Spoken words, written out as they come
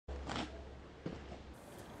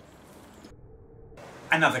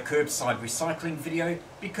Another curbside recycling video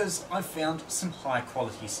because I found some high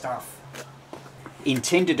quality stuff.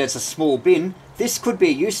 Intended as a small bin, this could be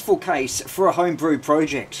a useful case for a homebrew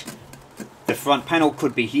project. The front panel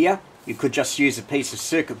could be here, you could just use a piece of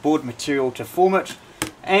circuit board material to form it,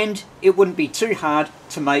 and it wouldn't be too hard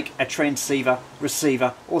to make a transceiver,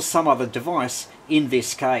 receiver or some other device in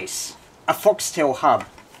this case. A Foxtel hub.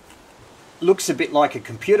 Looks a bit like a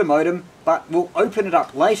computer modem, but we'll open it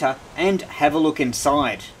up later and have a look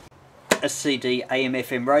inside. A CD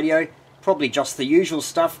AM/FM radio, probably just the usual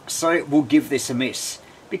stuff, so we'll give this a miss,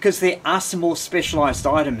 because there are some more specialised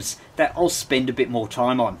items that I'll spend a bit more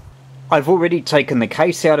time on. I've already taken the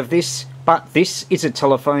case out of this, but this is a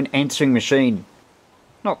telephone answering machine.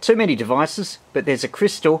 Not too many devices, but there's a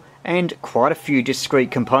crystal and quite a few discrete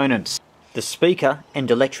components. The speaker and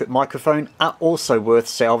electric microphone are also worth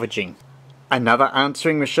salvaging. Another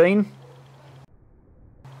answering machine.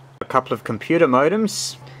 A couple of computer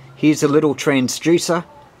modems. Here's a little transducer.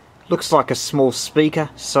 Looks like a small speaker,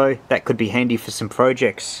 so that could be handy for some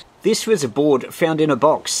projects. This was a board found in a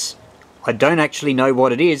box. I don't actually know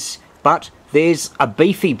what it is, but there's a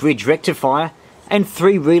beefy bridge rectifier and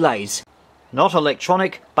 3 relays. Not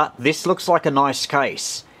electronic, but this looks like a nice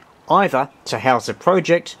case, either to house a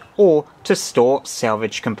project or to store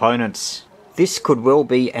salvage components. This could well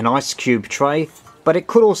be an ice cube tray, but it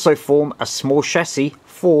could also form a small chassis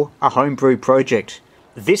for a homebrew project.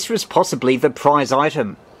 This was possibly the prize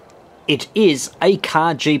item. It is a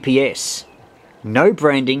car GPS. No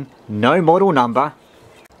branding, no model number,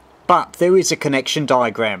 but there is a connection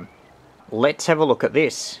diagram. Let's have a look at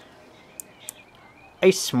this.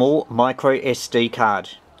 A small micro SD card.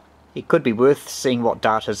 It could be worth seeing what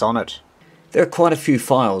data's on it. There are quite a few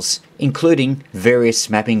files, including various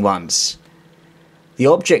mapping ones. The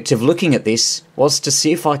object of looking at this was to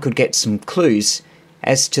see if I could get some clues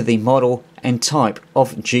as to the model and type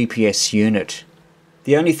of GPS unit.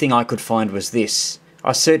 The only thing I could find was this.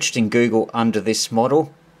 I searched in Google under this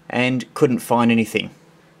model and couldn't find anything.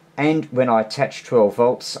 And when I attached 12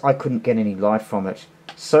 volts, I couldn't get any light from it.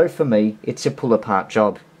 So for me, it's a pull apart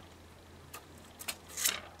job.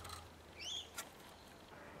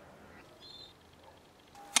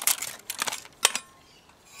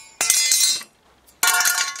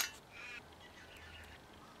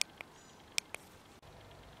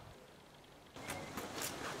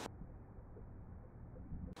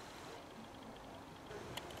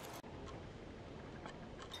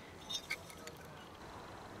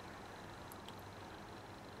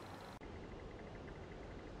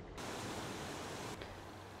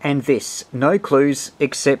 And this, no clues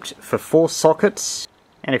except for 4 sockets,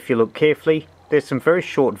 and if you look carefully, there's some very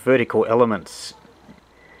short vertical elements.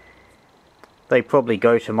 They probably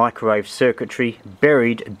go to microwave circuitry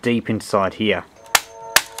buried deep inside here.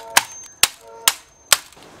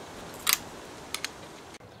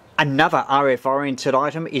 Another RF oriented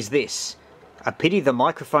item is this. A pity the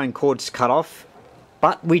microphone cord's cut off,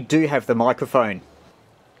 but we do have the microphone.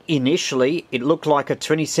 Initially it looked like a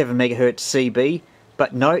 27 MHz CB,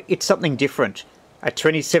 but no, it's something different. A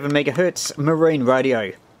 27 MHz marine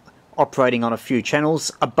radio, operating on a few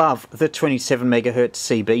channels above the 27 MHz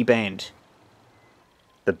CB band.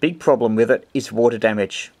 The big problem with it is water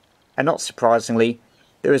damage, and not surprisingly,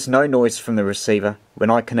 there is no noise from the receiver when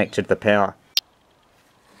I connected the power.